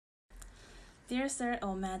Dear Sir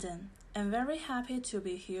or Madam, I'm very happy to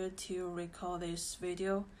be here to record this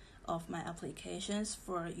video of my applications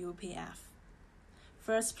for UPF.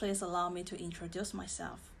 First, please allow me to introduce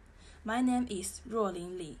myself. My name is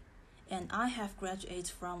Ruolin Li, and I have graduated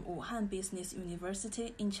from Wuhan Business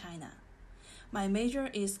University in China. My major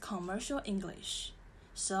is Commercial English,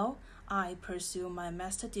 so I pursue my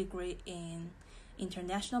master degree in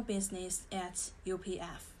International Business at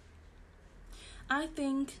UPF. I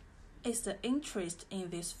think it's the interest in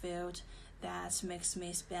this field that makes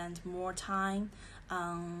me spend more time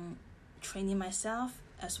on training myself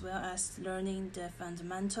as well as learning the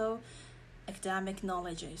fundamental academic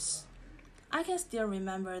knowledges. I can still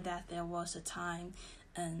remember that there was a time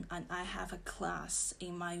and I have a class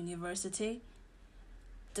in my university.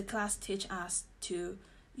 The class teach us to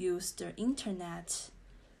use the internet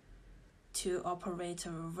to operate a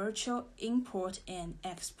virtual import and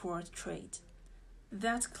export trade.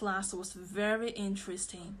 That class was very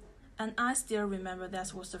interesting, and I still remember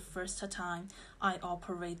that was the first time I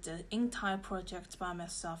operated the entire project by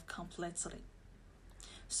myself completely.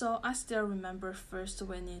 So I still remember first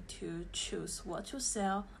we need to choose what to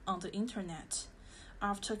sell on the internet.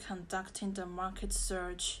 After conducting the market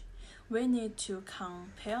search, we need to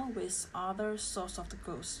compare with other source of the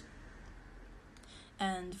goods.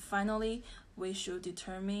 And finally, we should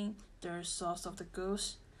determine the source of the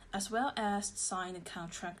goods as well as sign a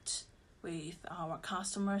contract with our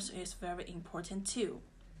customers is very important too.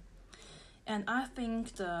 And I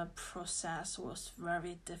think the process was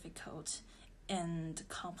very difficult and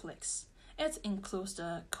complex. It includes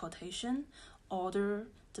the quotation, order,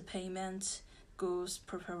 the payment, goods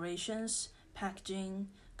preparations, packaging,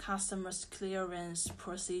 customers clearance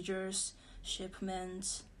procedures,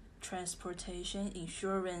 shipment, transportation,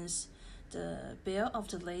 insurance, the bill of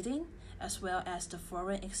the lading, as well as the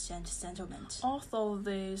foreign exchange settlement. Although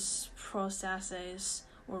these processes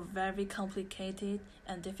were very complicated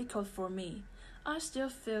and difficult for me, I still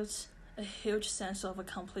felt a huge sense of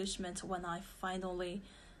accomplishment when I finally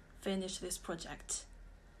finished this project.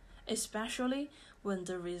 Especially when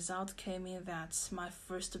the result came in that my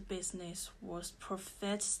first business was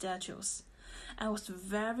profit status. I was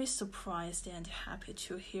very surprised and happy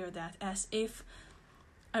to hear that, as if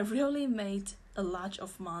I really made a lot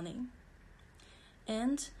of money.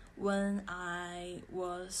 And when I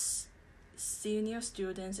was senior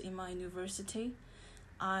student in my university,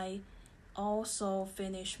 I also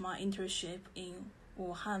finished my internship in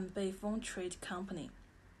Wuhan Beifeng Trade Company.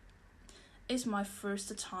 It's my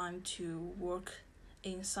first time to work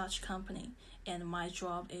in such company, and my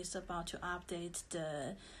job is about to update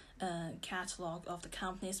the catalog of the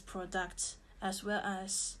company's products as well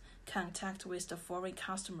as contact with the foreign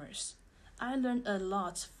customers. I learned a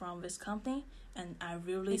lot from this company and I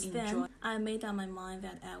really enjoyed. I made up my mind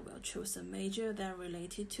that I will choose a major that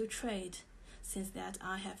related to trade, since that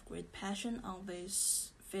I have great passion on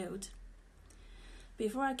this field.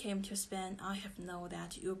 Before I came to Spain, I have known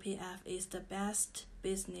that UPF is the best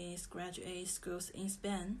business graduate schools in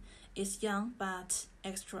Spain. It's young but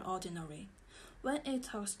extraordinary. When it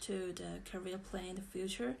talks to the career plan in the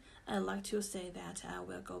future, I like to say that I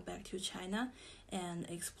will go back to China and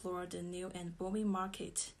explore the new and booming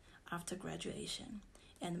market after graduation.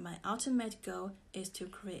 And my ultimate goal is to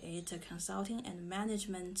create a consulting and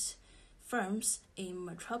management firms in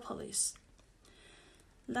Metropolis.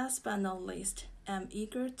 Last but not least, I'm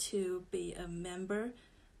eager to be a member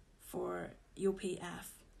for UPF,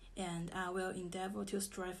 and I will endeavor to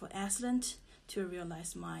strive for excellence to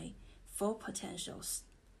realize my full potentials.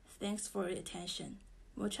 Thanks for your attention.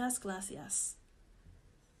 Muchas gracias.